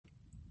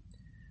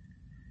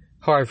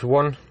Hi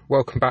everyone,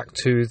 welcome back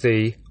to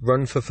the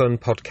Run for Fun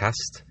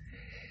podcast.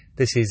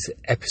 This is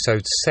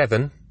episode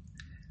 7.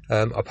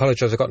 I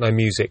apologise, I've got no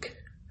music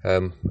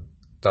that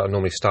I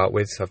normally start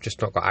with. I've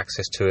just not got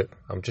access to it.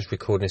 I'm just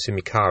recording this in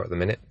my car at the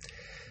minute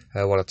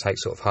while I take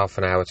sort of half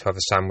an hour to have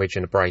a sandwich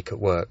and a break at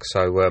work.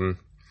 So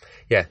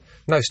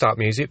no start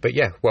music, but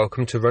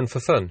welcome to Run for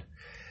Fun.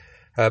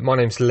 My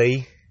name's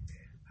Lee.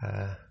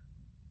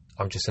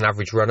 I'm just an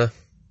average runner.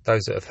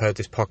 Those that have heard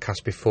this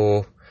podcast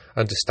before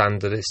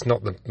understand that it's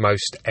not the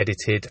most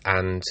edited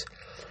and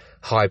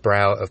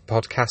highbrow of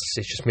podcasts.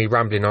 It's just me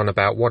rambling on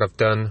about what I've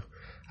done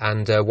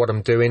and what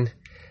I'm doing,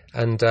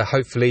 and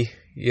hopefully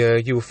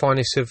you will find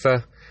this of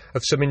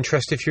some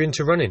interest if you're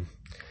into running.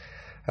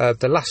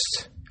 The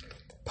last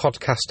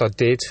podcast I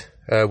did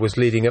was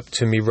leading up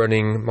to me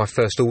running my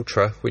first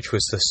ultra, which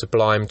was the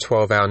Sublime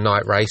 12-hour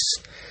night race.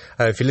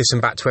 If you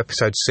listen back to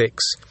episode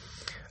 6,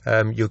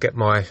 you'll get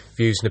my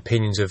views and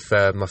opinions of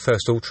my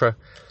first ultra,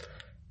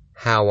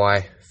 how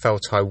I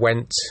felt I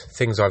went,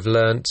 things I've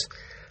learnt,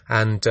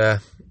 and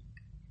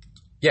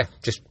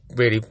just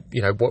really,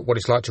 what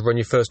it's like to run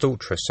your first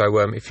ultra. So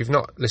if you've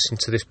not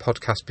listened to this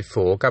podcast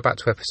before, go back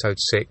to episode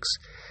 6,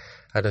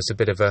 and there's a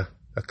bit of a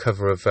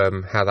cover of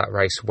how that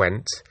race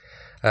went.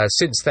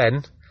 Since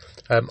then,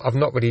 I've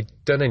not really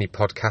done any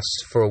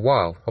podcasts for a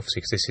while, obviously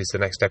because this is the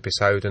next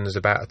episode, and there's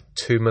about a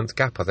 2-month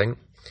gap, I think,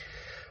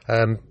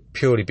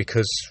 purely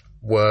because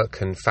work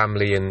and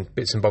family and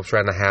bits and bobs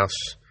around the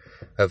house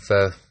have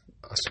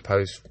I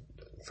suppose,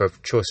 for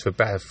choice of a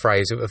better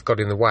phrase, have got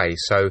in the way.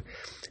 So,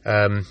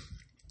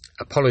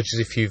 apologies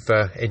if you've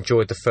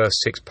enjoyed the first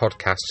 6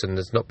 podcasts and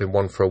there's not been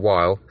one for a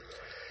while.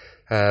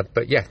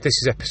 But this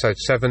is episode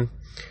 7.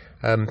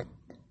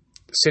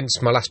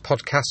 Since my last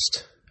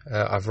podcast,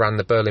 I've ran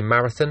the Berlin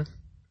Marathon.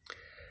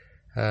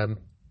 It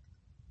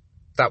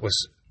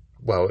was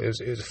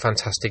a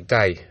fantastic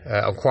day.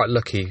 I'm quite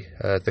lucky.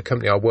 The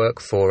company I work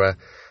for are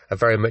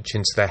very much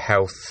into their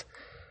health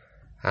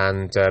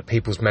and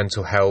people's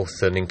mental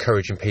health and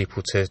encouraging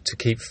people to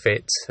keep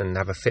fit and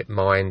have a fit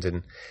mind.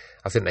 And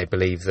I think they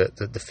believe that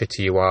the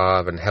fitter you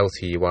are and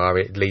healthier you are,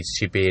 it leads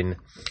to you being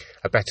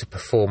a better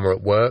performer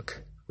at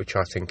work, which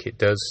I think it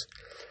does.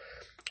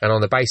 And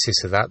on the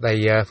basis of that,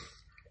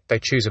 they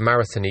choose a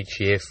marathon each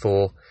year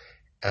for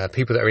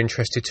people that are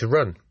interested to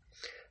run.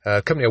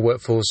 A company I work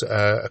for is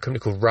a company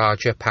called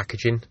Raja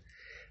Packaging,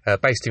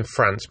 based in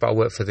France, but I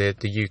work for the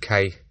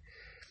UK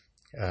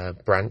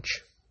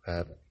branch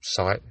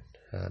site.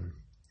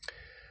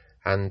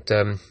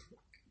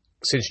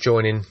 Since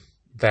joining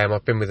them,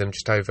 I've been with them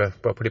just over,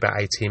 probably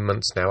about 18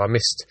 months now. I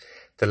missed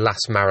the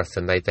last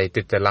marathon. They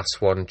did their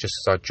last one just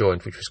as I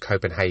joined, which was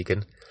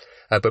Copenhagen.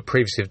 But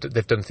previously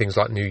they've done things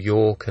like New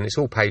York, and it's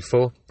all paid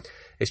for.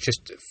 It's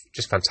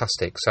just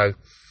fantastic. So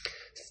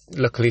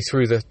luckily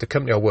through the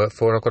company I work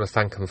for, and I've got to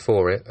thank them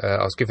for it,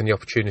 I was given the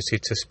opportunity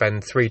to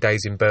spend 3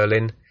 days in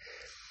Berlin,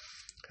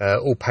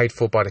 all paid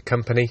for by the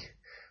company,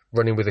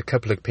 running with a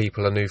couple of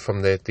people I knew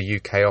from the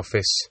UK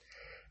office,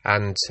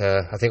 and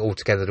I think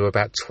altogether there were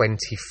about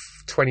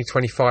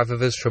 25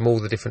 of us from all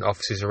the different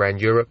offices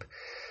around Europe.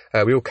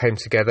 We all came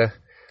together,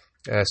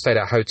 stayed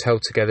at a hotel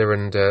together,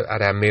 and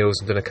had our meals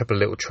and done a couple of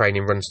little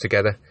training runs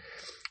together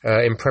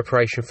in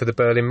preparation for the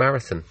Berlin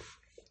Marathon.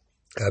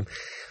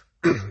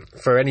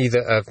 For any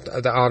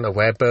that aren't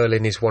aware,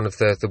 Berlin is one of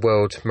the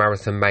world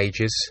marathon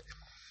majors,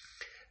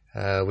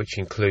 which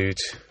include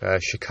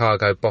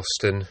Chicago,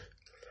 Boston,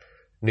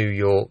 New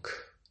York,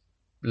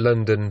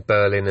 London,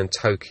 Berlin and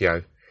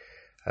Tokyo.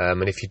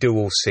 And if you do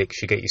all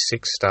 6, you get your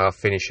 6-star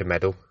finisher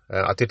medal.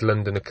 I did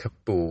London a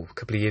couple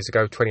of years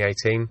ago,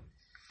 2018.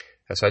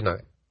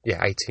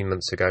 18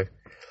 months ago.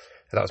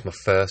 That was my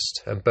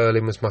first, and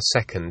Berlin was my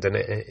second, and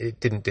it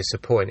didn't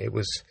disappoint. It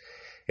was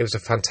a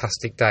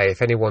fantastic day.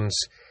 If anyone's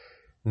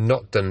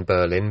not done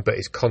Berlin but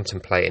is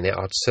contemplating it,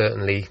 I'd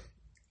certainly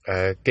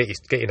get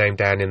your name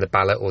down in the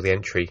ballot or the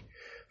entry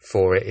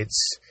for it.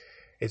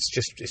 It's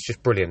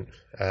just brilliant.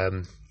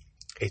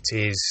 It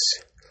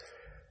is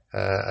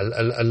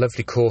a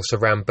lovely course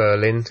around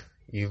Berlin.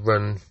 You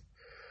run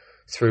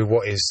through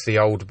what is the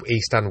old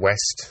east and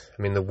west.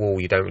 I mean, the wall,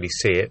 you don't really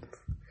see it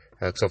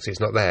because obviously it's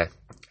not there.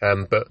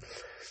 But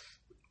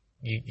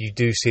you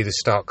do see the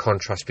stark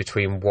contrast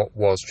between what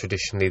was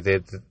traditionally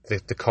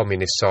the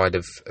communist side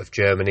of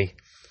Germany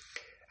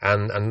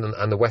and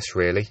the west,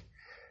 really.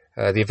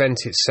 The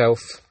event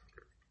itself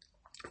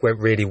went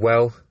really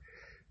well.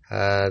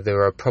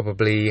 There are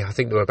probably, I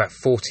think there were about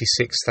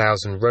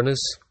 46,000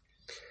 runners.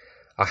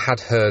 I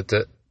had heard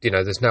that,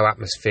 there's no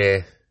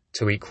atmosphere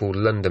to equal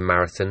London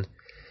Marathon,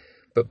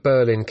 but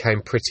Berlin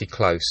came pretty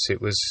close.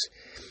 It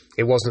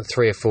wasn't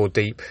 3 or 4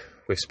 deep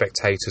with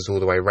spectators all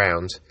the way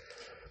round,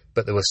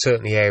 but there were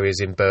certainly areas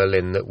in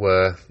Berlin that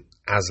were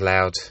as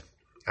loud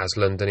as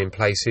London in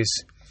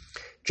places.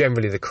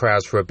 Generally the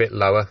crowds were a bit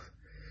lower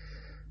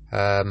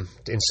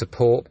in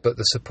support, but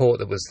the support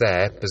that was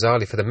there,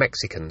 bizarrely for the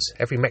Mexicans,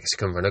 every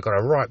Mexican runner got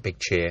a right big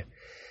cheer,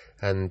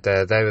 and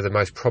they were the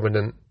most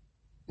prominent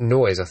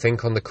noise, I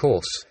think, on the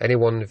course.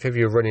 Anyone, if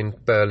you're running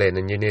Berlin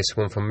and you're near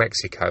someone from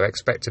Mexico,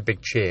 expect a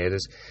big cheer.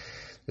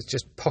 there's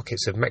just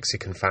pockets of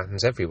Mexican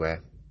fans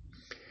everywhere.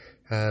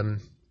 But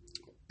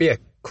yeah,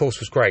 course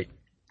was great.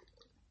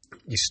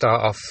 You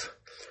start off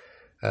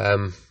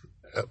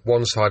at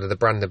one side of the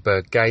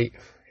Brandenburg Gate.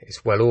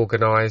 It's well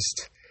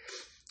organised.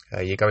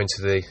 You go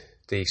into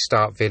the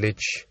start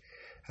village.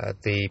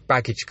 The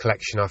baggage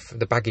collection,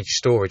 the baggage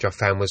storage I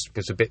found was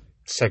a bit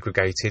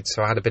segregated,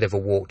 so I had a bit of a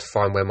walk to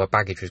find where my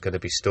baggage was going to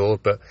be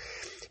stored, but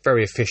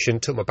very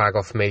efficient. Took my bag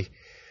off me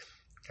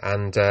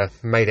and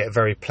made it a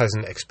very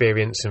pleasant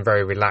experience and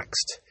very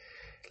relaxed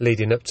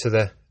leading up to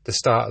the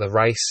start of the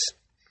race.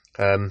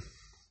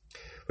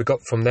 We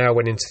got from there, I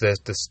went into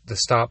the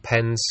start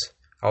pens.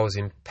 I was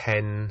in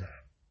pen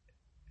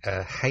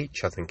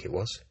H, I think it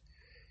was.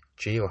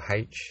 G or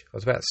H. I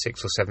was about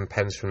 6 or 7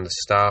 pens from the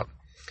start.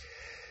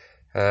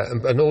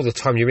 And all the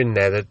time you're in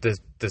there,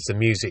 there's the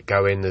music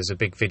going, there's a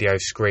big video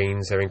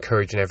screens, they're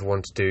encouraging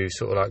everyone to do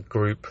sort of like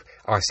group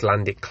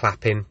Icelandic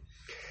clapping,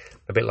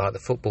 a bit like the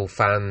football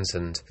fans.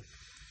 And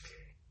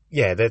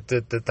yeah,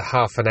 the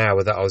half an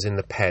hour that I was in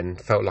the pen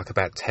felt like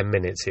about 10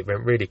 minutes. It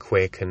went really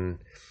quick and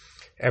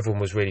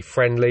everyone was really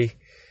friendly.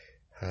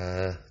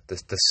 The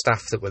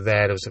staff that were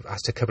there,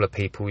 asked a couple of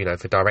people,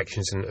 for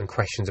directions and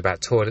questions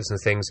about toilets and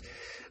things.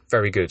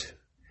 Very good.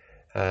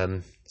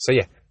 So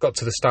yeah, got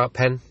to the start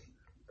pen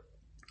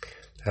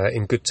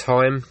in good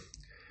time.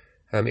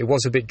 It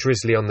was a bit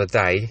drizzly on the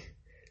day,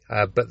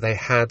 but they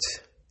had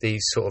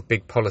these sort of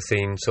big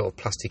polythene, sort of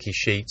plasticky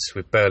sheets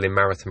with Berlin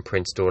Marathon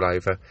printed all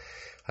over,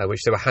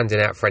 which they were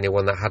handing out for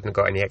anyone that hadn't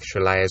got any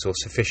extra layers or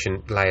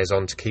sufficient layers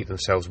on to keep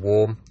themselves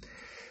warm.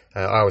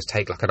 I always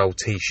take like an old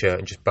t-shirt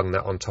and just bung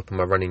that on top of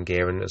my running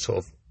gear and sort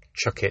of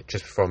chuck it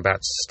just before I'm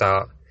about to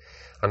start.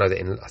 I know that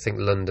in, I think,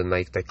 London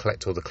they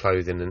collect all the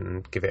clothing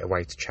and give it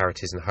away to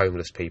charities and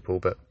homeless people,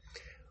 but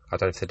I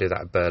don't know if they do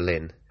that at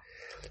Berlin.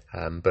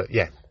 But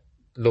yeah,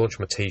 launched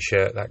my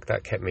t-shirt,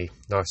 that kept me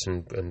nice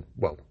and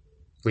well,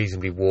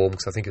 reasonably warm,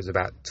 because I think it was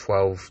about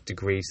 12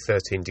 degrees,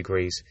 13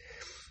 degrees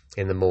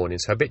in the morning,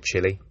 so a bit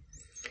chilly.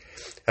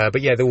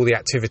 But yeah, all the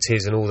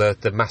activities and all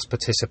the mass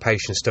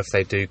participation stuff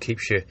they do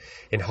keeps you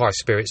in high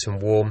spirits and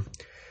warm.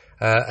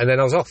 And then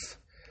I was off.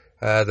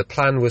 The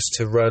plan was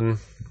to run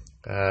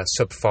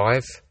sub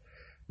 5.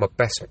 My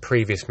best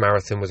previous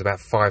marathon was about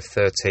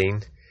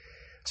 5:13.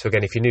 So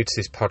again, if you're new to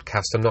this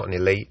podcast, I'm not an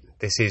elite.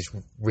 This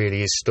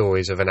really is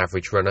stories of an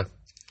average runner.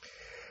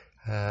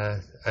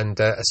 And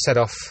I set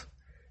off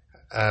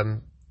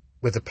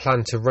with a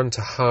plan to run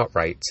to heart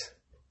rate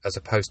as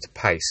opposed to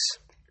pace.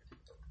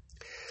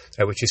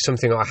 Which is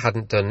something I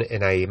hadn't done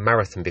in a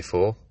marathon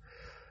before.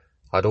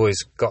 I'd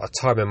always got a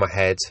time in my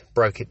head,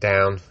 broke it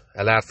down,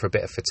 allowed for a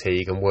bit of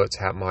fatigue and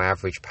worked out my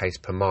average pace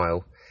per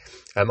mile.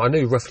 I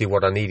knew roughly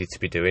what I needed to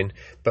be doing,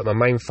 but my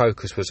main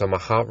focus was on my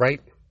heart rate,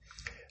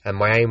 and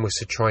my aim was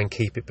to try and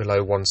keep it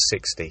below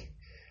 160.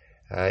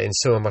 In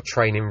some of my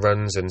training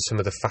runs and some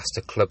of the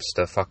faster club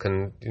stuff, I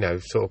can,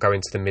 sort of go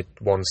into the mid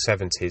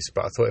 170s,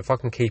 but I thought if I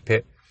can keep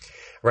it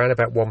around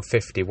about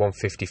 150,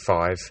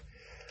 155,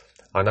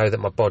 I know that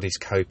my body's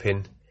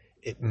coping.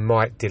 It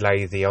might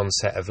delay the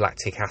onset of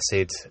lactic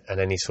acid and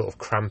any sort of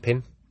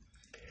cramping.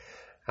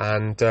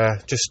 And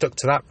just stuck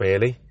to that,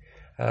 really.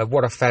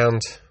 What I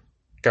found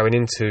going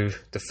into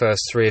the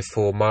first 3 or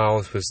 4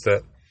 miles was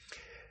that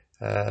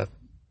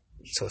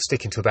sort of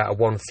sticking to about a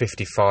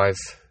 155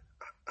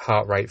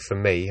 heart rate for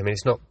me. I mean,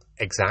 it's not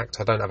exact.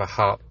 I don't have a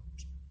heart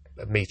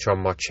meter on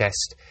my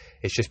chest.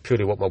 It's just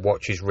purely what my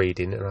watch is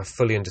reading. And I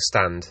fully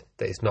understand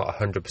that it's not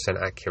 100%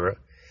 accurate.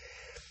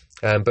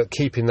 But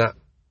keeping that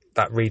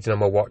reading on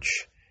my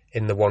watch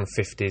in the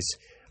 150s,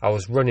 I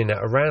was running at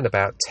around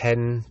about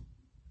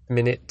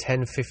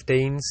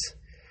 10-15s,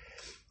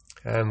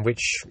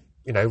 which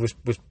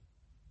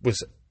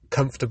was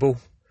comfortable.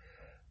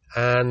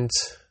 And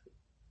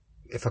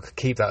if I could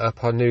keep that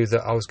up, I knew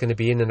that I was going to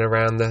be in and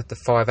around the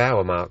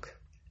 5-hour mark.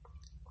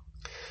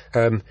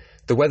 The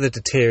weather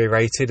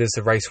deteriorated as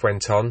the race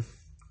went on.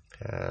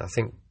 I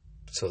think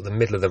sort of the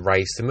middle of the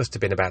race, there must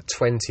have been about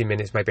 20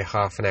 minutes, maybe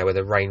half an hour, where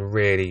the rain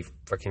really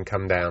freaking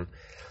come down,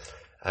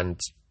 and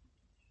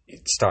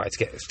it started to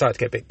get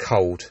a bit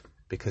cold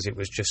because it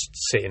was just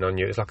sitting on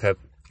you. It was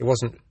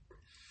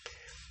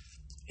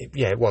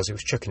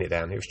chucking it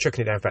down. It was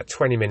chucking it down for about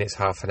 20 minutes,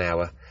 half an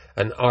hour,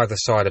 and either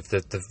side of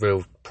the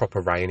real proper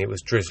rain, it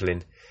was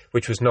drizzling,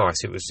 which was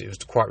nice. It was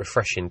quite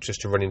refreshing just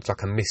to run into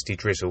like a misty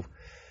drizzle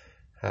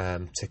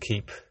to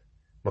keep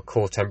my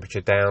core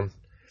temperature down.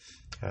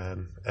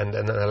 And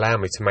allow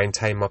me to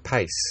maintain my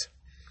pace.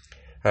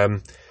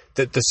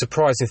 The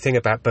surprising thing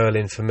about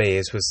Berlin for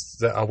me was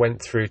that I went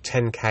through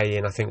 10k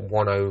in I think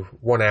 1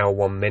 hour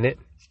 1 minute.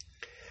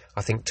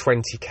 I think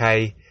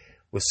 20k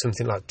was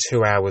something like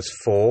 2 hours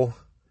 4.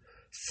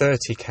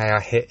 30k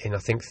I hit in I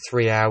think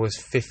 3 hours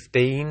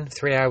 15,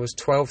 3 hours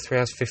 12, 3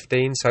 hours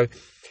 15. So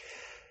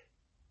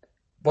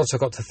once I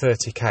got to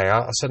 30k,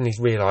 I suddenly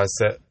realised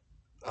that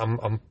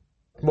I'm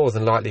more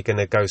than likely going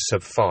to go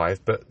sub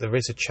 5, but there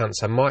is a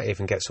chance I might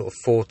even get sort of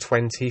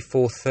 420,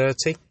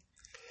 430.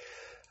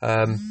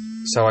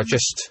 So I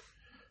just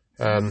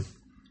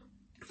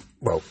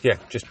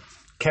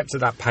kept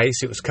at that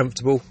pace. It was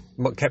comfortable.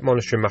 Kept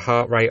monitoring my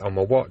heart rate on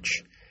my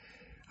watch,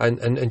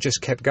 and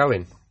just kept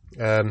going.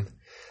 There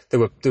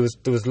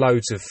was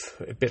loads of,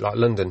 a bit like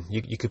London.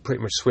 You could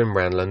pretty much swim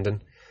around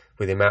London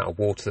with the amount of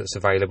water that's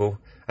available,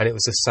 and it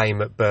was the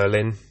same at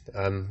Berlin.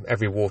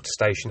 Every water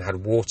station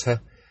had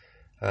water,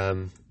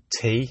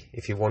 tea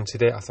if you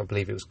wanted it. I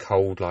believe it was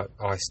cold, like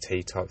iced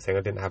tea type thing.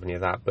 I didn't have any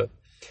of that, but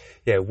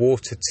yeah,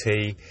 water,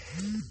 tea.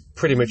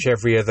 Pretty much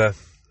every other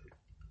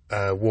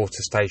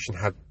water station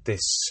had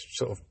this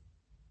sort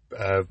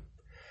of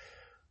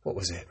what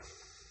was it?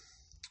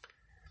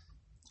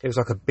 It was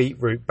like a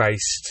beetroot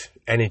based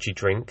energy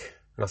drink,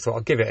 and I thought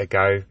I'll give it a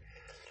go.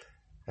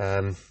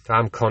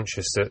 I'm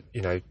conscious that,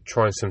 you know,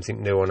 trying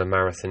something new on a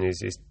marathon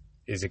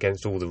is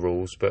against all the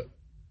rules, but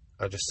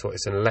I just thought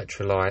it's an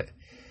electrolyte.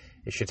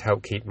 It should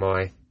help keep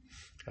my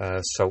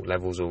salt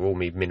levels, or all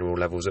my mineral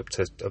levels, up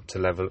to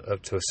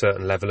a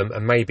certain level,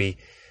 and maybe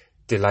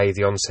delay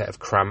the onset of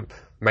cramp.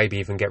 Maybe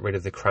even get rid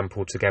of the cramp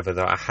altogether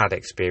that I had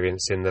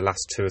experienced in the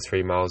last 2 or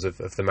 3 miles of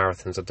the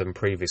marathons I'd done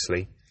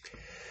previously.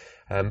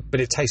 But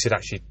it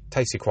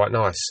tasted quite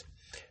nice.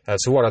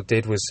 So what I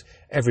did was,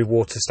 every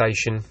water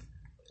station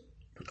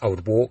I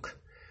would walk.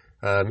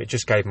 It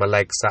just gave my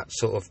legs that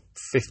sort of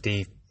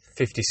 50,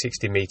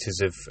 60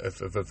 metres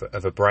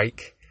of a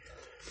break.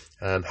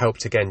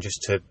 Helped again just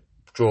to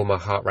draw my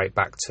heart rate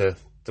back to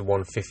the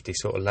 150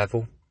 sort of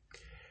level.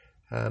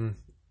 And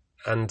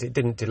it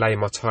didn't delay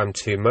my time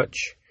too much.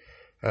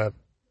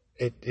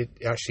 It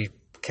actually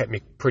kept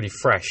me pretty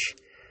fresh.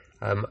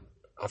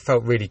 I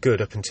felt really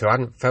good up until, I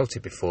hadn't felt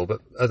it before,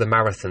 but other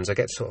marathons, I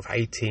get sort of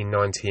 18,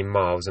 19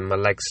 miles and my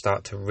legs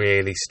start to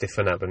really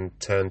stiffen up and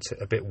turn to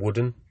a bit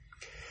wooden.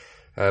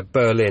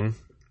 Berlin,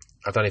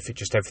 I don't know if it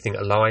just everything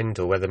aligned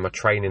or whether my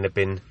training had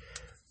been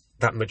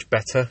that much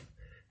better.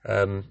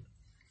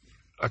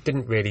 I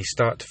didn't really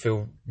start to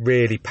feel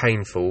really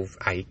painful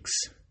aches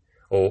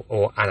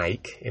or an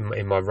ache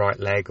in my right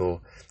leg or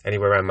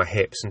anywhere around my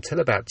hips until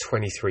about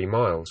 23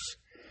 miles.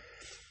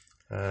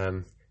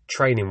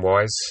 Training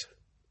wise,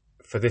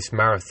 for this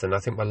marathon, I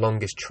think my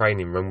longest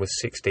training run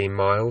was 16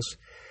 miles,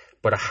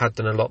 but I had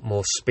done a lot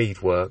more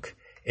speed work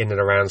in and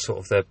around sort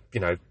of the,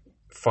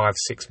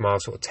 5-6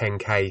 miles, sort of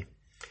 10k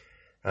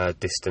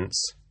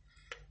distance.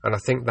 And I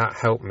think that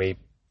helped me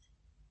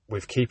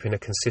with keeping a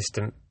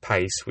consistent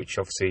pace, which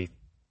obviously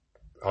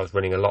I was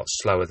running a lot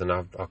slower than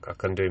I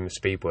can do my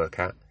speed work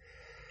at.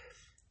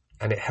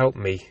 And it helped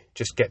me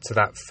just get to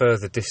that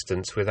further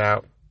distance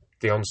without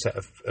the onset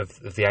of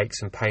the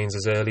aches and pains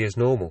as early as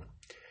normal.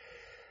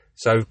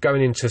 So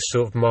going into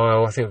sort of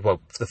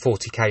the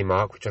 40k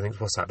mark, which I think,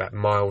 what's that, about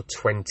mile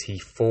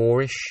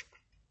 24-ish,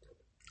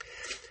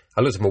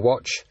 I looked at my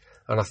watch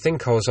and I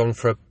think I was on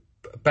for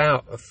I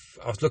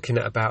was looking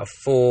at about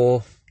a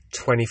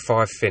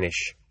 4:25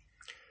 finish.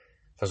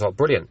 So I was like,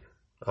 brilliant.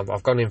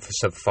 I've gone in for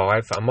sub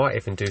 5. I might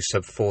even do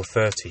sub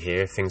 4:30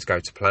 here if things go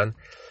to plan.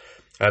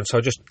 So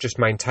I just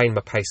maintained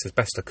my pace as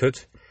best I could,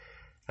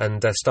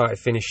 and started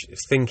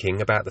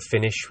thinking about the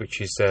finish, which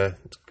is the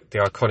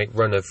iconic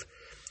run of,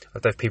 I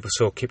don't know if people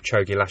saw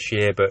Kipchoge last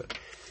year, but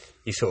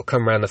you sort of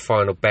come around the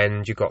final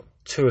bend, you've got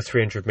 200 or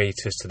 300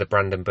 metres to the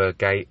Brandenburg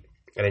Gate,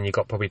 and then you've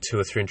got probably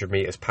 200 or 300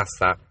 metres past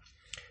that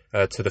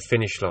to the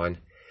finish line.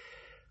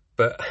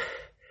 But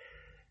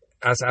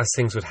as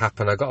things would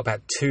happen, I got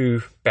about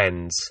 2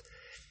 bends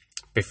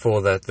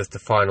before the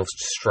final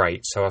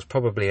straight, so I was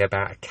probably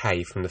about a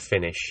K from the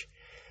finish,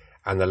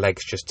 and the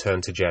legs just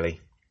turned to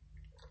jelly,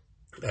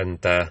 and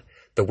the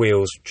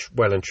wheels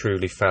well and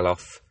truly fell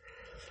off.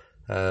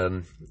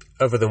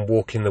 Other than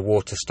walking the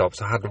water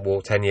stops, I hadn't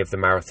walked any of the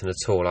marathon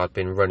at all. I'd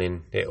been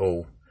running it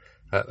all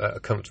at a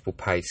comfortable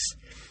pace,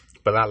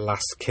 but that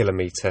last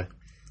kilometre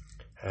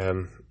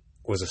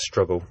was a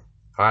struggle.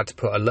 I had to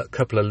put a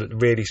couple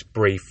of really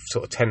brief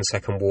sort of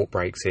 10-second walk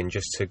breaks in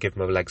just to give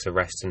my legs a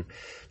rest, and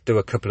do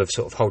a couple of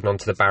sort of holding on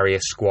to the barrier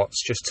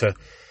squats just to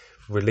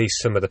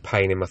release some of the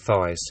pain in my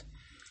thighs.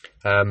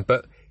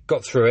 But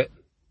got through it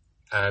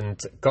and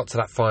got to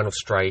that final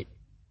straight,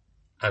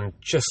 and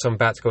just I'm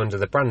about to go under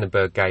the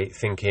Brandenburg Gate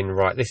thinking,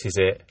 right, this is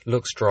it,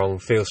 look strong,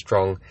 feel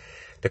strong,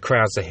 the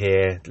crowds are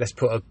here, let's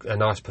put a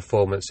nice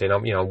performance in.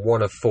 I'm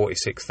one of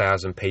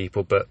 46,000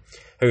 people, but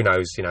who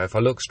knows, if I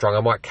look strong,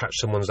 I might catch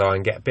someone's eye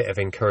and get a bit of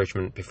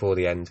encouragement before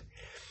the end.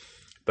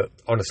 But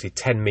honestly,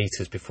 10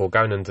 metres before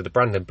going under the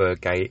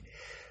Brandenburg Gate,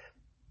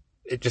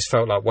 it just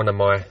felt like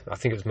I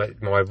think it was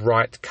my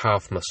right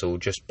calf muscle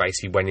just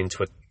basically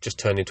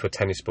turned into a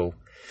tennis ball.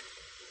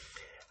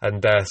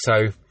 And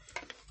so,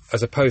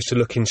 as opposed to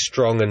looking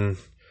strong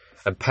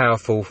and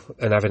powerful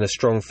and having a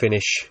strong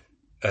finish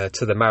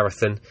to the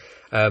marathon,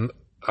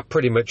 I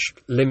pretty much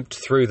limped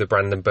through the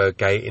Brandenburg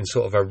Gate in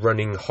sort of a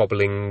running,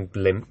 hobbling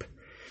limp,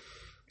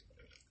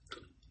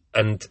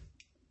 and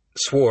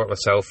swore at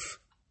myself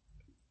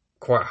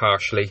quite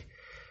harshly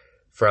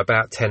for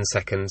about 10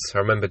 seconds. I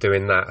remember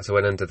doing that as I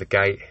went under the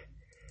gate.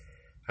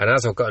 And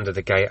as I got under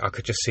the gate, I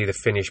could just see the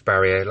finish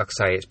barrier. Like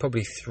I say, it's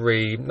probably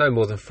no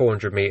more than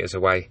 400 metres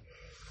away.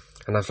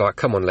 And I was like,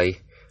 come on, Lee,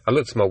 I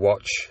looked at my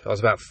watch. I was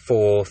about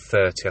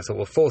 4:30. I thought,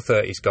 well,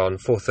 4:30's gone.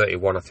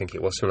 4:31, I think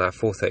it was, something like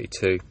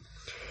 4:32.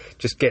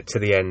 Just get to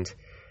the end.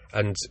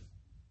 And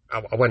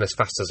I went as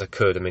fast as I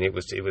could. I mean, it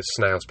was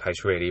snail's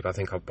pace, really, but I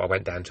think I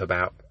went down to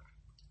about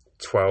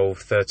 12,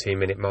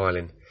 13-minute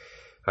miling.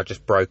 I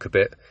just broke a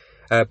bit.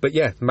 But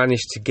yeah,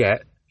 managed to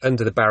get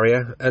under the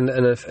barrier and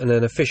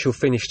an official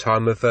finish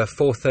time of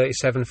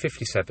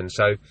 4:37.57.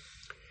 So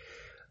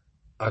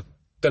I'd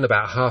done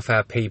about a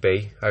half-hour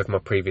PB over my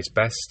previous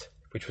best,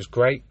 which was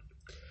great.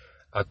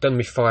 I'd done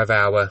my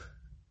 5-hour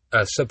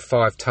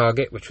sub-5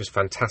 target, which was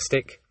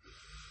fantastic.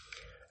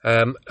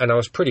 And I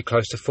was pretty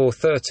close to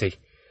 4:30.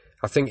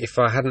 I think if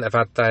I hadn't have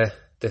had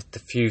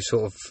the few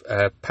sort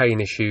of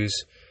pain issues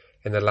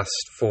in the last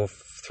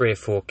 3 or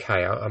 4K,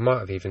 I might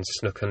have even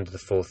snuck under the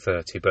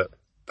 4:30, but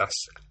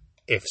that's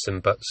ifs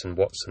and buts and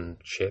whats and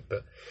shit.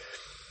 But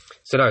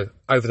so no,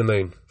 over the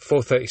moon.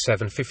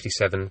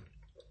 4:37.57.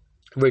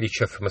 Really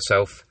chuffed with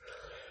myself.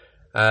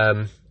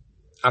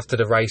 After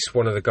the race,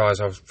 one of the guys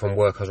from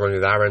work I was running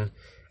with, Aaron,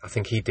 I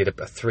think he did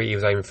a 3. He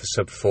was aiming for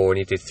sub 4 and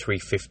he did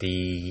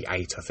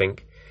 3:58, I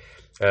think.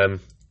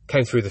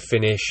 Came through the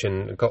finish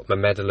and got my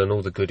medal and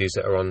all the goodies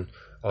that are on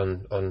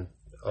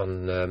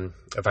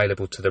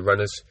available to the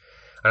runners.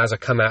 And as I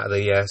come out of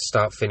the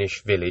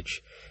start-finish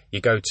village,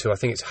 you go to, I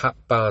think it's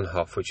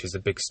Bahnhof, which is the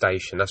big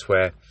station. That's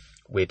where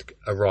we'd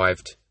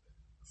arrived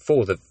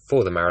for the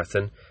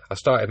marathon. I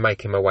started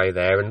making my way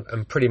there,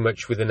 and pretty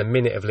much within a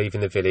minute of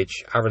leaving the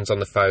village, Aaron's on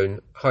the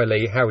phone. Hi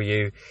Lee, how are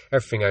you?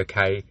 Everything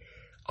okay?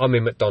 I'm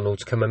in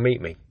McDonald's, come and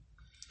meet me.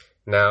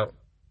 Now,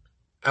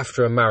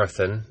 after a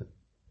marathon,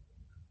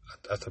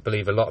 I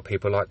believe a lot of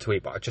people like to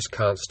eat, but I just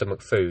can't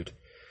stomach food.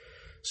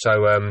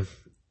 So I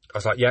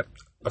was like, yep,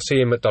 I'll see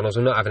you in McDonald's.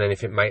 I'm not having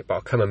anything, mate, but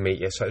I'll come and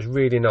meet you. So it was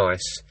really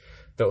nice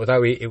that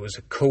although it was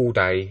a cool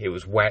day, it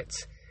was wet,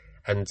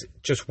 and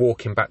just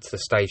walking back to the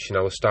station,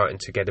 I was starting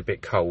to get a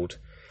bit cold.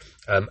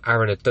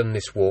 Aaron had done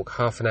this walk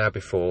half an hour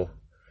before,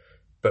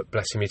 but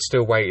bless him, he'd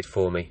still waited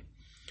for me,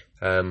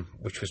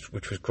 which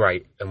was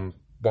great. And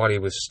while he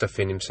was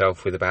stuffing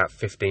himself with about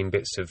 15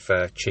 bits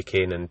of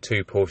chicken and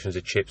 2 portions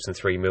of chips and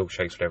 3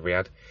 milkshakes, whatever he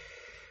had,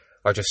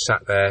 I just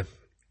sat there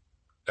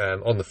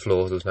on the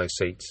floor. There was no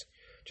seats.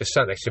 Just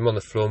sat next to him on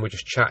the floor and we were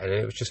just chatting, and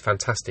it was just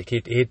fantastic.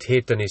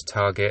 He'd done his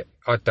target,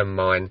 I'd done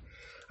mine,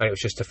 and it was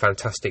just a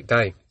fantastic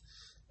day.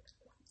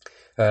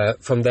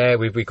 From there,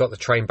 we got the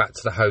train back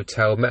to the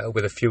hotel, met up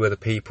with a few other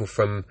people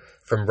from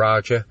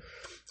Raja.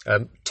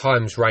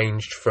 Times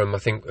ranged from, I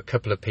think a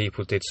couple of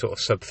people did sort of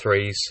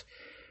sub-3s.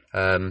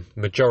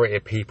 Majority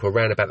of people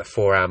around about the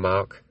 4-hour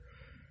mark.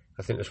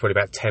 I think there's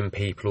probably about 10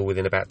 people all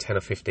within about 10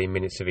 or 15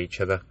 minutes of each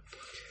other.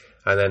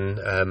 And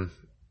then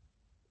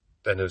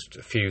there was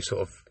a few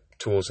sort of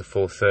towards the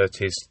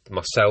 4:30s,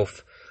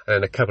 myself, and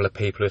then a couple of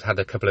people who'd had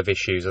a couple of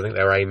issues. I think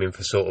they were aiming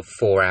for sort of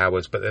 4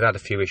 hours, but they'd had a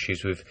few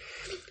issues with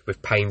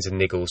pains and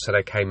niggles, so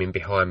they came in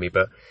behind me.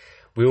 But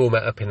we all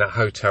met up in that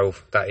hotel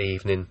that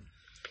evening,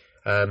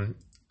 and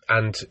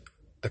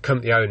the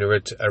company owner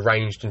had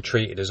arranged and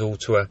treated us all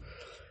to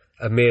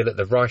a meal at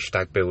the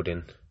Reichstag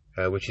building,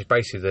 which is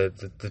basically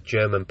the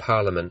German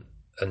parliament,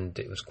 and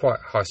it was quite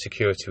high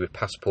security with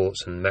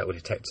passports and metal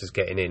detectors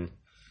getting in.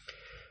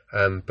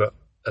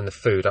 And the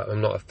food,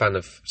 I'm not a fan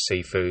of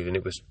seafood, and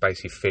it was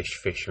basically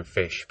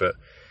fish, but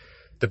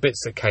the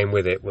bits that came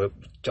with it were,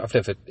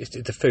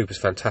 the food was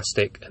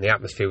fantastic and the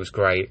atmosphere was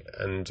great,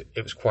 and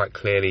it was quite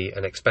clearly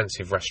an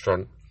expensive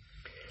restaurant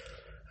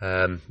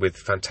with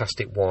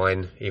fantastic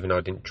wine, even though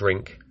I didn't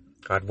drink.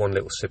 I had one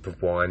little sip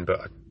of wine,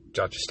 but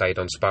I just stayed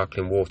on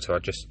sparkling water. I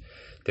just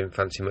didn't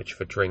fancy much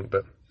of a drink,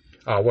 but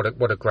what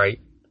a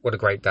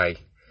great day.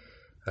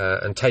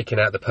 And taking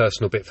out the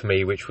personal bit for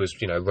me, which was,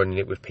 running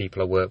it with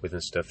people I work with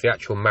and stuff. The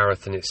actual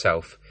marathon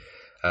itself,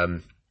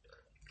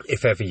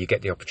 if ever you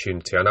get the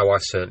opportunity, I know I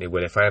certainly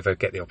will. If I ever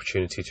get the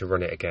opportunity to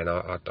run it again,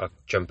 I'd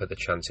jump at the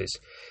chances.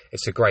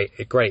 It's a great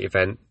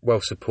event,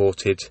 well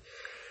supported,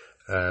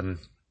 and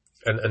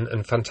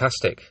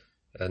fantastic.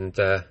 And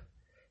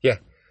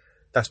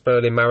that's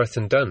Berlin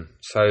Marathon done.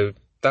 So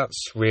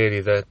that's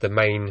really the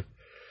main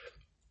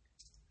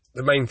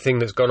thing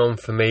that's gone on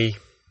for me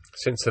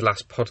since the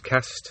last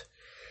podcast.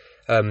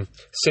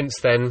 Since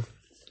then,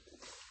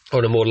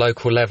 on a more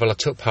local level, I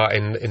took part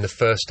in the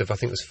first of, I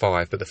think it was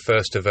 5, but the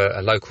first of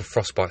a local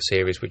frostbite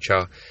series, which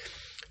are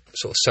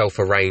sort of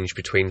self-arranged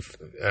between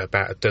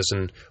about a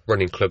dozen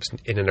running clubs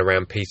in and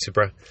around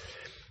Peterborough.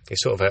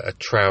 It's sort of a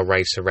trail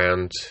race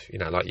around,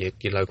 like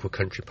your local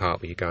country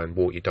park where you go and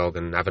walk your dog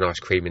and have an ice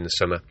cream in the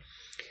summer.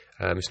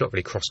 It's not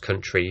really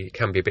cross-country. It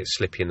can be a bit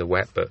slippy in the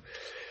wet, but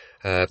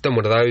I've done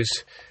one of those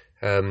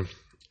and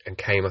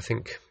came, I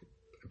think,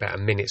 about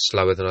a minute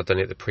slower than I'd done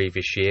it the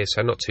previous year,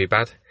 so not too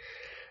bad.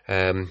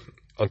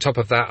 On top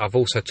of that, I've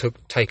also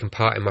taken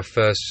part in my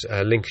first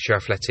Lincolnshire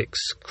Athletics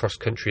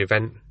cross-country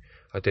event.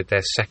 I did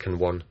their second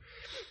one,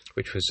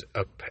 which was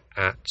up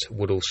at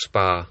Woodall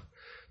Spa,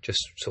 just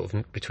sort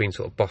of between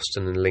sort of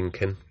Boston and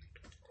Lincoln.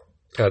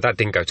 That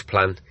didn't go to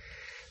plan.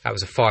 That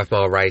was a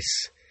 5-mile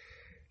race.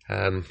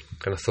 And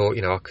I thought,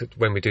 I could,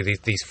 when we do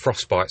these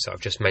frostbites that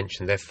I've just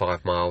mentioned, they're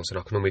 5 miles, and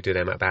I can normally do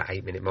them at about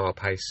 8-minute mile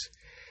pace.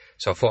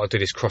 So I thought I'd do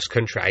this cross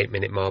country at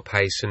 8-minute mile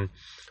pace. And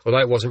although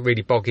it wasn't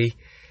really boggy,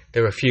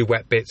 there were a few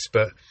wet bits,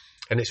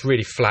 and it's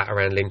really flat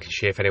around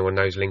Lincolnshire, if anyone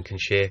knows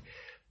Lincolnshire.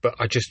 But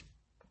I just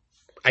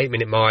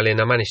 8-minute mile in,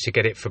 I managed to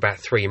get it for about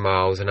 3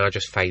 miles, and I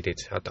just faded.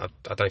 I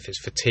don't know if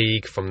it's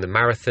fatigue from the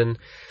marathon,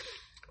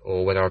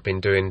 or whether I've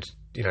been doing,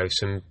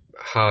 some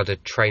harder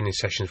training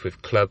sessions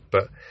with club,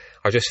 but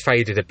I just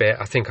faded a bit.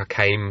 I think I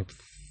came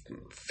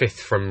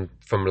 5th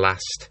from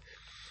last,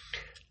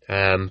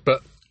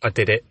 but I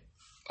did it.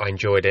 I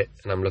enjoyed it,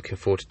 and I'm looking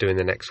forward to doing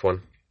the next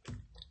one.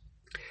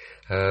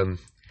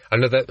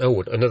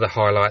 Another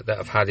highlight that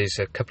I've had is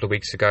a couple of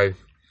weeks ago,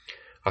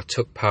 I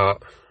took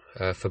part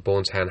for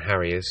Bournemouth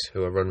Harriers,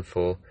 who I run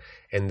for,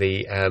 in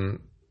the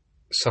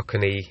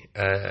Saucony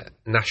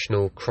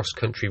National Cross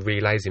Country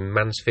Relays in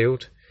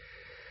Mansfield.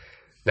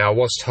 Now, I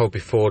was told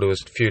before, there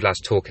was a few lads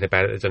talking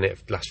about it, they've done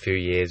it the last few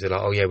years. They're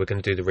like, oh yeah, we're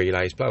going to do the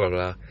relays, blah, blah,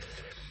 blah.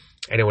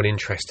 Anyone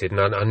interested? And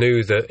I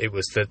knew that it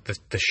was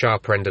the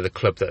sharper end of the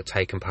club that had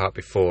taken part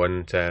before,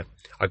 and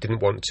I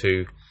didn't want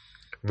to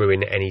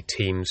ruin any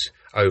team's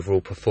overall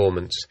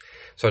performance.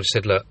 So I just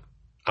said, look,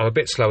 I'm a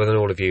bit slower than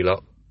all of you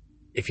lot.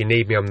 If you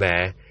need me, I'm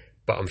there,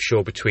 but I'm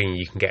sure between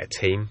you can get a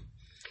team,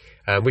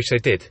 which they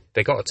did.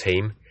 They got a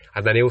team,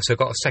 and then they also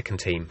got a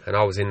second team, and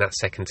I was in that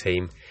second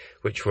team,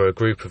 which were a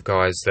group of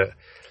guys that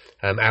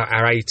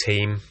our A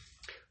team,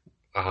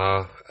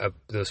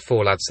 there's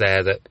 4 lads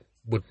there that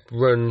would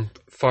run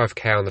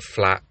 5k on the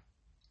flat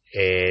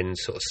in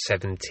sort of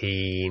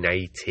 17,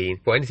 18,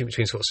 well, anything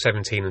between sort of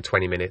 17 and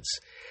 20 minutes.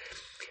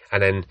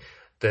 And then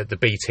the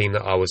B team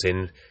that I was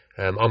in,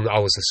 I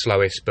was the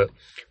slowest, but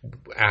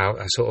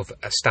our sort of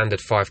a standard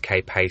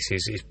 5k pace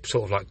is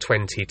sort of like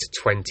 20 to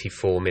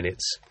 24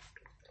 minutes,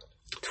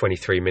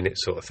 23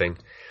 minutes sort of thing.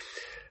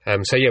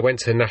 So yeah, went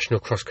to National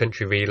Cross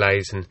Country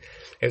Relays, and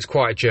it was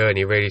quite a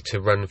journey really to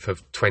run for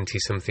 20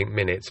 something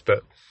minutes.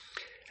 But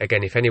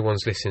again, if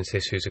anyone's listening to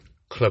this who's a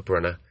club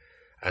runner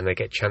and they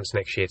get a chance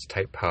next year to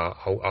take part,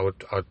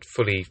 I'd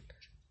fully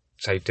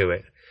say do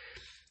it.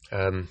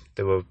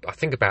 There were, I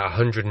think, about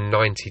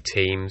 190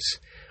 teams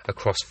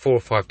across 4 or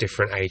 5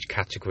 different age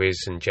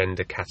categories and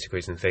gender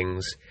categories and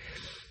things.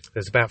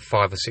 There's about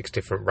 5 or 6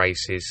 different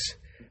races.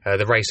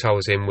 The race I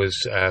was in was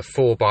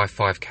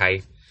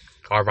 4x5k.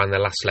 I ran the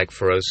last leg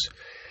for us,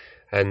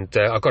 and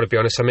I've got to be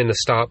honest, I'm in the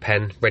start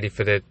pen ready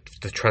for the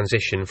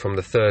transition from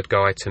the third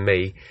guy to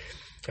me.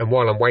 And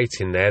while I'm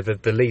waiting there,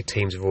 the lead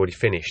teams have already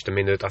finished. I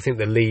mean, I think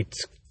the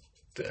Leeds,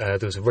 there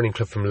was a running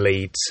club from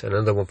Leeds, and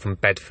another one from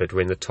Bedford were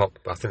in the top,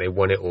 I think they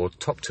won it, or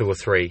top 2 or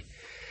 3.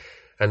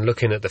 And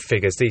looking at the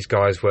figures, these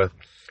guys were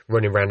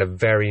running around a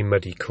very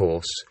muddy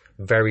course,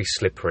 very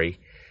slippery,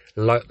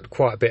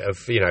 quite a bit of,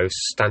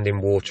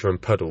 standing water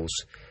and puddles.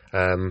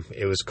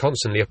 It was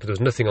constantly up, there was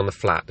nothing on the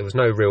flat, there was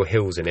no real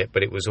hills in it,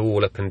 but it was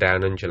all up and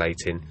down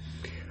undulating,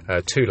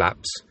 2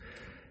 laps.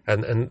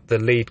 And the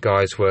lead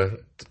guys were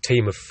the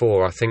team of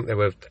 4. I think they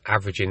were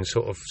averaging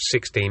sort of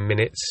 16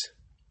 minutes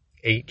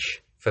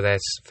each for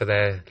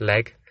their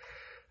leg.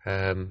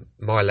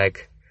 My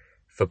leg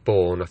for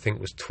Bourne, I think,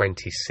 was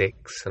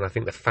 26, and I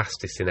think the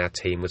fastest in our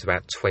team was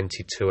about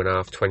 22 and a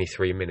half,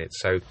 23 minutes.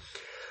 So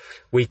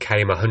we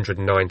came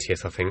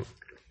 190th, I think.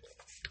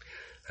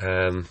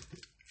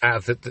 Out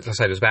of as I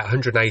said, there was about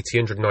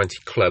 190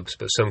 clubs,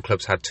 but some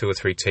clubs had 2 or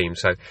 3 teams.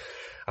 So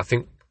I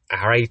think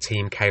our A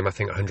team came,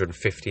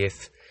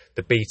 150th.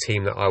 The B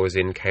team that I was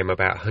in came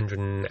about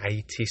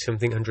 180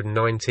 something,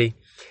 190,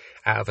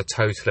 out of a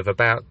total of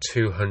about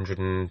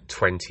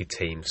 220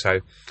 teams. So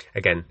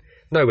again,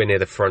 nowhere near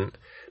the front,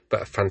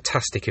 but a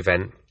fantastic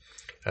event,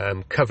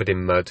 covered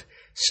in mud,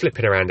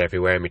 slipping around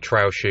everywhere in my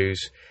trail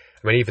shoes.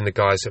 I mean, even the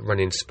guys that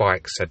run in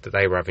spikes said that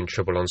they were having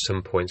trouble on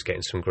some points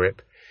getting some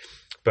grip.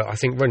 But I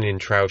think running in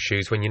trail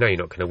shoes, when you know you're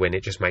not going to win,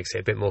 it just makes it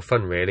a bit more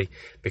fun, really,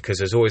 because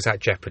there's always that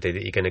jeopardy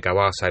that you're going to go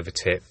arse over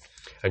tit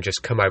and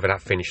just come over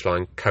that finish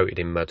line coated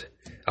in mud.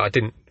 I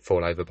didn't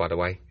fall over, by the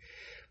way,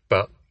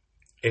 but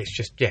it's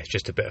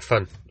just a bit of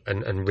fun,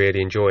 and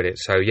really enjoyed it.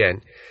 So yeah,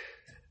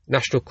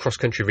 National Cross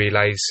Country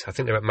Relays, I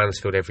think they're at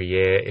Mansfield every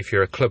year. If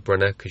you're a club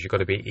runner, because you've got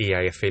to be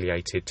EA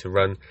affiliated to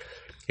run,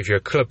 if you're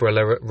a club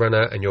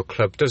runner and your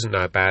club doesn't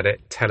know about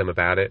it, tell them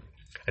about it.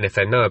 And if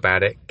they know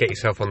about it, get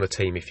yourself on the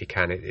team if you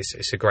can.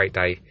 It's a great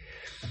day.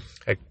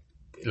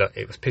 Look,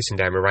 it was pissing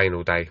down with rain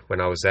all day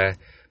when I was there,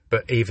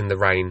 but even the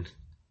rain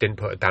didn't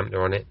put a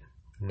dampener on it.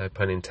 No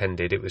pun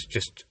intended. It was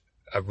just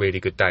a really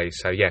good day.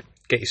 So yeah,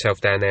 get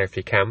yourself down there if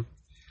you can.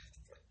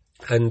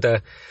 And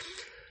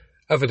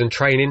other than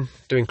training,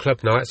 doing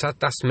club nights,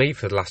 that's me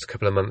for the last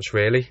couple of months,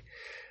 really.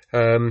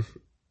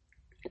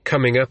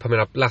 Coming up,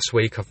 last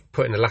week I've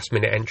put in a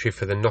last-minute entry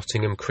for the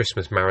Nottingham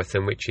Christmas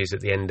Marathon, which is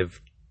at the end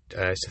of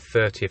it's the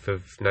 30th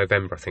of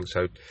November, I think,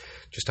 so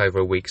just over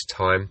a week's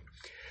time.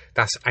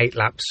 That's 8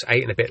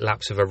 and a bit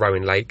laps of a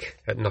rowing lake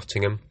at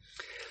Nottingham.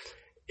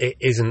 It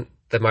isn't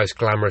the most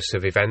glamorous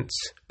of events,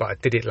 but I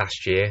did it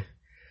last year.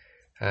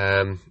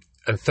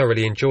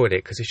 thoroughly enjoyed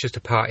it because it's just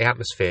a party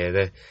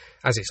atmosphere.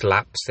 As it's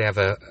laps, they have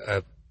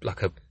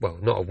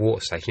not a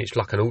water station, it's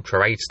like an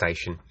ultra aid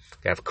station.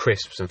 They have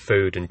crisps and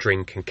food and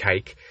drink and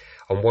cake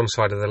on one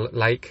side of the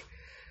lake.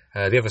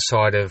 The other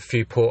side, a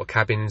few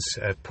portaloos,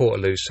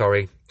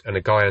 and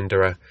a guy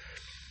under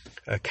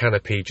a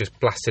canopy just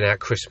blasting out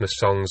Christmas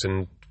songs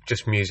and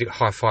just music,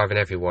 high-fiving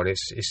everyone.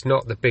 It's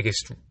not the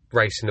biggest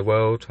race in the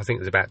world. I think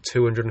there's about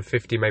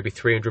 250, maybe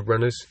 300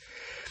 runners.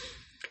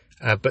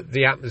 But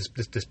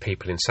there's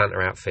people in Santa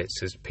outfits,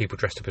 there's people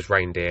dressed up as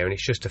reindeer, and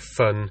it's just a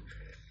fun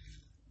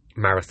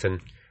marathon,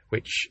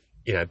 which,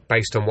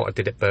 based on what I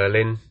did at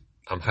Berlin,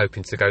 I'm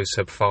hoping to go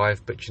sub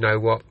 5. But you know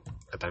what?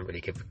 I don't really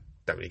give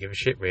a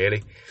shit,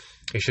 really.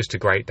 It's just a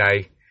great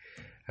day.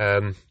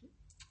 And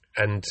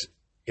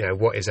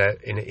what is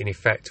in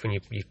effect, when you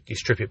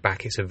strip it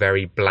back, it's a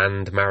very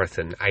bland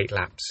marathon, 8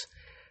 laps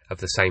of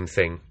the same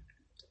thing.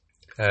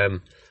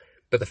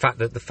 But the fact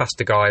that the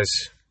faster guys,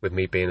 with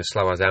me being as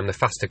slow as I am, the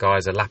faster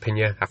guys are lapping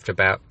you after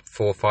about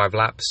 4 or 5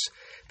 laps.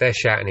 They're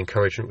shouting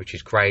encouragement, which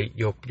is great.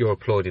 You're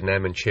applauding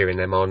them and cheering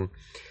them on.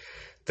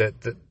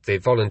 The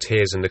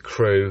volunteers and the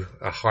crew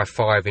are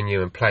high-fiving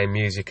you and playing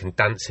music and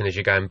dancing as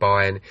you're going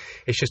by, and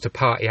it's just a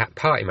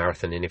party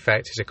marathon in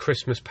effect. It's a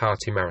Christmas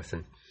party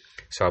marathon.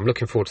 So I'm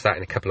looking forward to that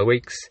in a couple of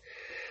weeks.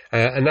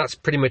 And that's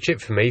pretty much it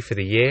for me for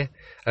the year.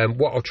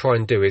 What I'll try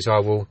and do is I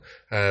will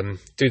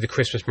do the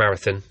Christmas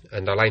marathon,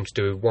 and I'll aim to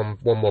do one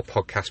more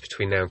podcast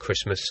between now and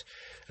Christmas,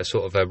 a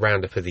sort of a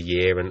roundup of the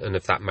year and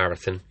of that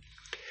marathon.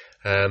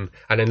 And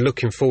then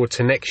looking forward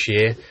to next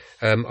year,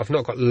 I've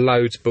not got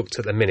loads booked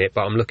at the minute,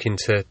 but I'm looking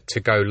to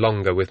go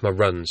longer with my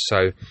runs.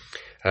 So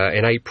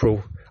in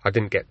April, I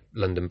didn't get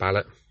London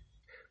Ballot,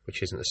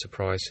 which isn't a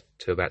surprise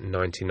to about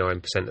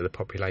 99% of the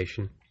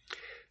population.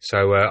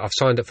 So I've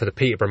signed up for the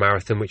Peterborough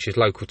Marathon, which is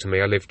local to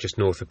me. I live just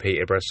north of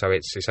Peterborough, so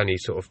it's only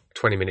sort of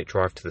 20-minute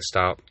drive to the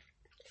start.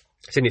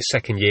 It's in its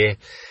second year.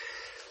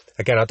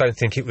 Again, I don't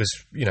think it was,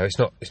 it's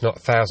not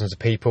thousands of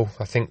people.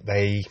 I think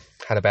they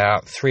had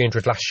about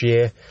 300 last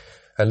year.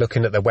 And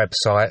looking at their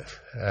website,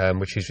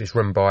 which is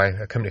run by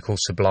a company called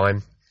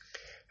Sublime,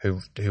 who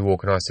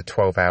organised a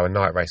 12-hour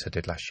night race I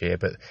did last year.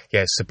 But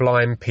yeah,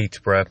 Sublime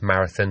Peterborough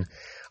Marathon.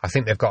 I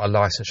think they've got a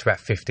licence for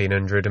about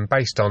 1,500, and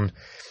based on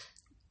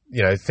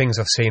things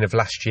I've seen of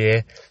last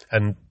year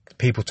and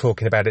people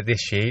talking about it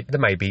this year, there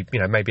may be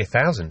maybe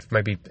 1,000,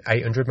 maybe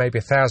 800, maybe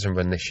 1,000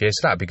 run this year.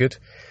 So that'd be good.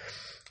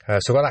 So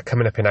I've got that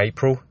coming up in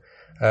April.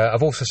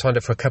 I've also signed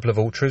up for a couple of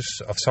ultras.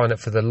 I've signed up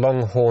for the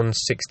Longhorn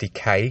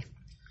 60k.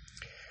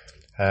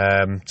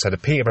 So the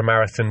Peterborough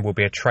Marathon will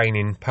be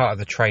part of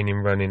the training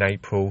run in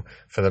April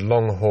for the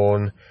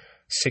Longhorn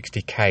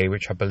 60k,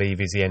 which I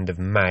believe is the end of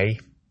May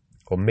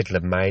or middle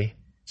of May.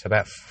 So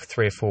about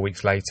 3 or 4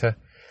 weeks later.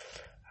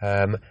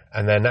 And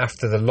then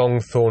after the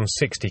Longthorn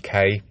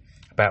 60k,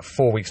 about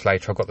 4 weeks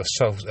later, I've got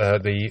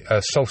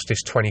the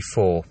Solstice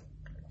 24,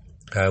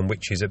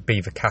 which is at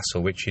Belvoir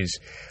Castle, which is,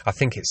 I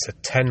think it's a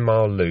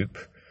 10-mile loop,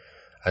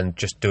 and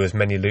just do as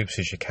many loops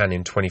as you can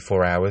in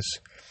 24 hours.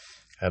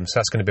 So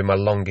that's going to be my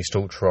longest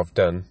ultra I've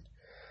done.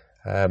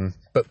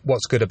 But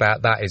what's good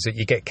about that is that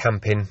you get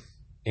camping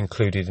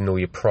included in all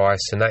your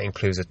price, and that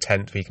includes a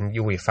tent where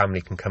all your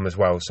family can come as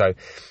well. So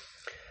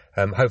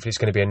hopefully it's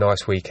going to be a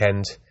nice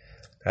weekend.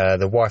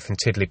 The wife and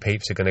Tiddly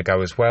Peeps are going to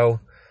go as well.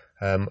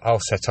 I'll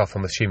set off,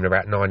 I'm assuming,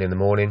 about 9 in the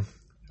morning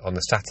on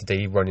the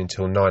Saturday, run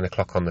until 9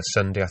 o'clock on the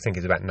Sunday. I think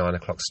it's about 9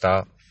 o'clock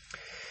start.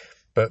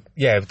 But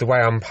yeah, the way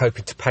I'm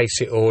hoping to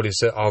pace it all is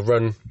that I'll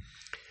run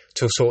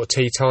till sort of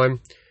tea time,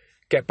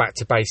 get back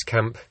to base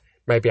camp,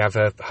 maybe have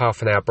a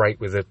half an hour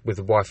break with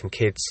the wife and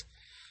kids,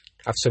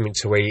 have something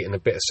to eat and a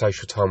bit of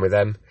social time with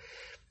them.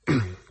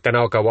 Then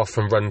I'll go off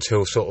and run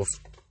till sort of,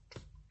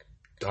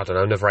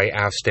 another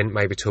 8-hour stint,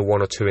 maybe till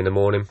 1 or 2 in the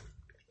morning.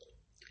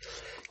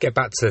 Get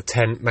back to the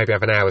tent, maybe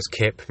have an hour's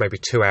kip, maybe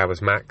 2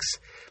 hours max,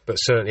 but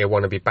certainly I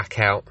want to be back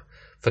out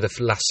for the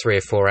last 3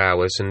 or 4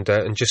 hours and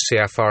just see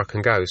how far I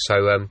can go.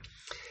 So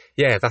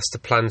yeah, that's the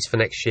plans for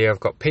next year. I've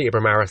got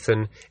Peterborough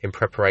Marathon in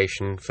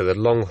preparation for the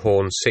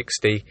Longhorn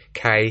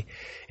 60k,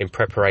 in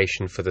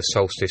preparation for the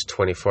Solstice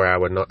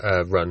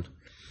 24-hour run.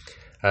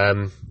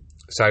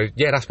 So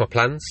yeah, that's my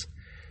plans.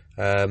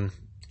 Like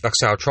I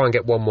say, I'll try and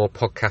get one more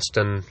podcast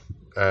done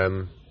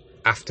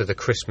after the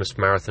Christmas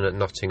marathon at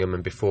Nottingham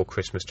and before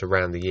Christmas to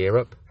round the year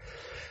up.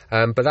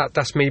 But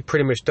that's me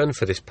pretty much done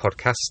for this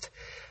podcast.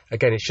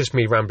 Again, it's just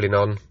me rambling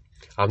on.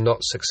 I'm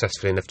not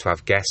successful enough to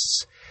have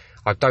guests.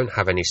 I don't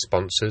have any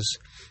sponsors.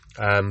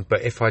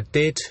 But if I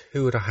did,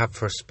 who would I have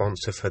for a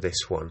sponsor for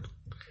this one?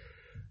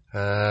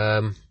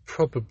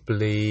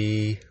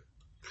 Probably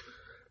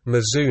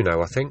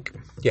Mizuno, I think.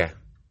 Yeah.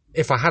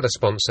 If I had a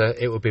sponsor,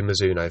 it would be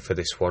Mizuno for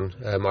this one.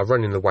 I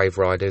run in the Wave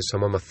Riders.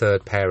 I'm on my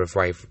third pair of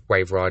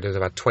Wave Riders.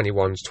 I've had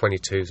 21s,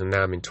 22s, and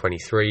now I'm in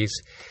 23s.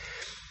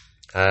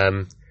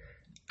 And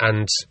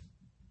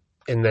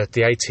in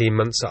the 18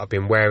 months that I've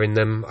been wearing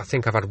them, I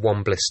think I've had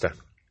one blister.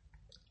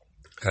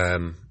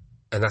 And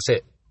that's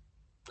it.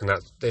 And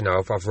that's,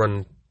 I've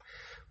run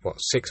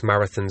 6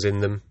 marathons in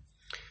them.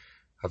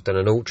 I've done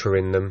an ultra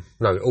in them.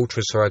 No,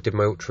 ultras, sorry, I did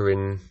my ultra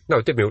in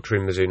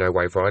Mizuno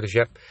Wave Riders,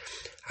 yep.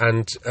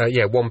 And,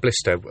 one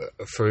blister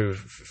through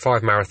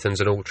 5 marathons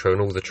and ultra and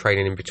all the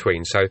training in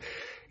between. So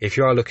if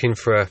you are looking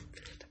for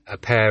a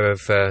pair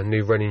of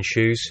new running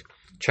shoes,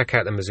 check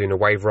out the Mizuno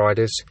Wave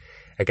Riders.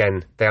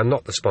 Again, they are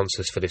not the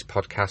sponsors for this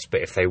podcast,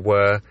 but if they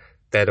were,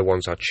 they're the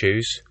ones I'd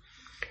choose.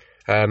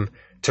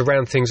 To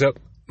round things up,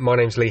 my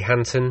name's Lee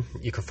Hanton.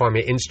 You can find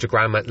me at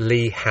Instagram at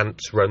Lee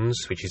Hants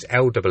Runs, which is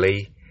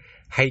LEEHANTSRUNS,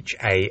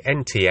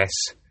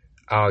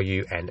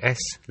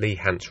 Lee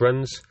Hants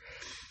Runs.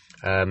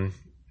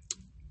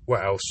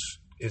 What else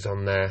is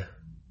on there?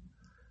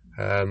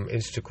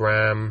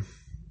 Instagram.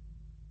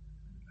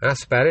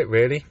 That's about it,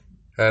 really.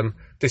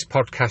 This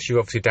podcast, you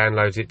obviously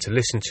downloaded it to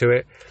listen to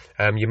it.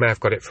 You may have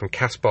got it from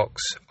Castbox,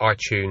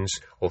 iTunes,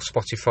 or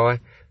Spotify.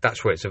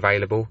 That's where it's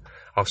available.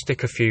 I'll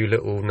stick a few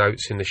little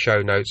notes in the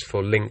show notes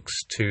for links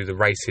to the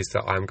races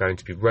that I'm going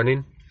to be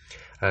running.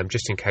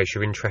 Just in case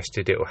you're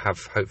interested, it will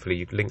have, hopefully,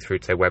 you link through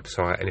to their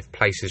website, and if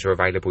places are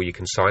available, you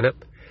can sign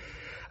up.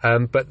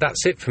 But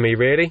that's it for me,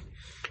 really.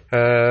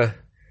 A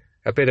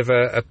bit of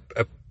a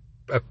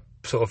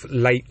sort of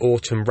late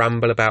autumn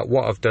ramble about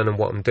what I've done and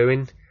what I'm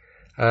doing.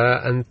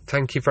 And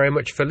thank you very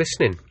much for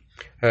listening.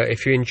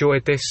 If you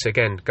enjoyed this,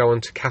 again, go on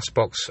to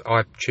Castbox,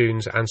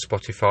 iTunes and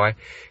Spotify.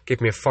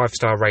 Give me a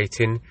 5-star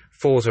rating.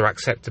 4s are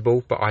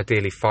acceptable, but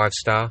ideally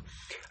 5-star.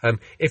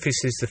 If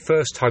this is the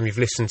first time you've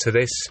listened to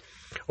this,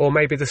 or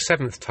maybe the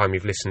 7th time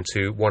you've listened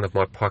to one of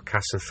my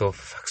podcasts and thought,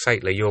 for fuck's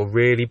sake, Lee, you're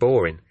really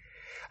boring,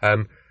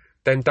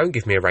 then don't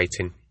give me a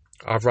rating.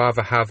 I'd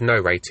rather have no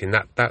rating.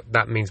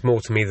 That means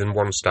more to me than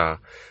 1 star.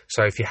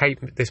 So if you hate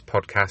this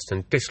podcast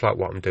and dislike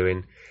what I'm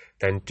doing,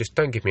 then just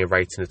don't give me a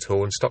rating at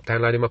all and stop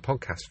downloading my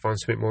podcast. Find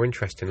something more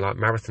interesting like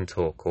Marathon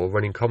Talk or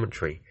Running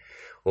Commentary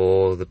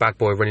or the Bad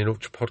Boy Running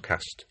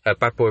podcast,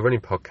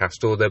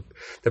 or the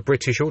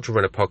British Ultra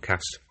Runner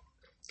podcast.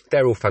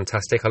 They're all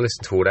fantastic. I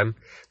listen to all them.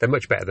 They're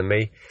much better than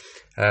me.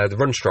 The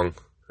Run Strong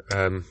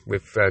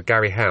with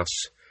Gary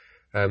House.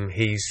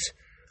 He's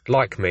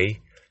like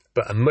me,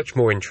 but a much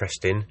more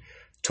interesting,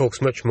 talks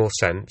much more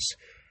sense,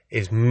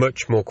 is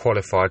much more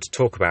qualified to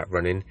talk about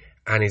running,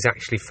 and is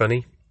actually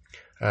funny.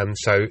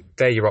 So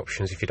they're your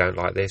options if you don't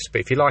like this. But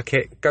if you like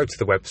it, go to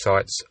the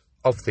websites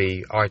of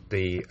the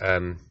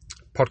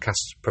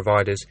podcast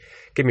providers,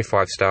 give me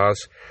 5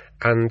 stars,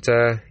 and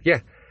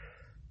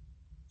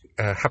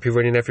happy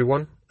running,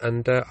 everyone,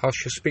 and I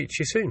shall speak to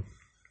you soon.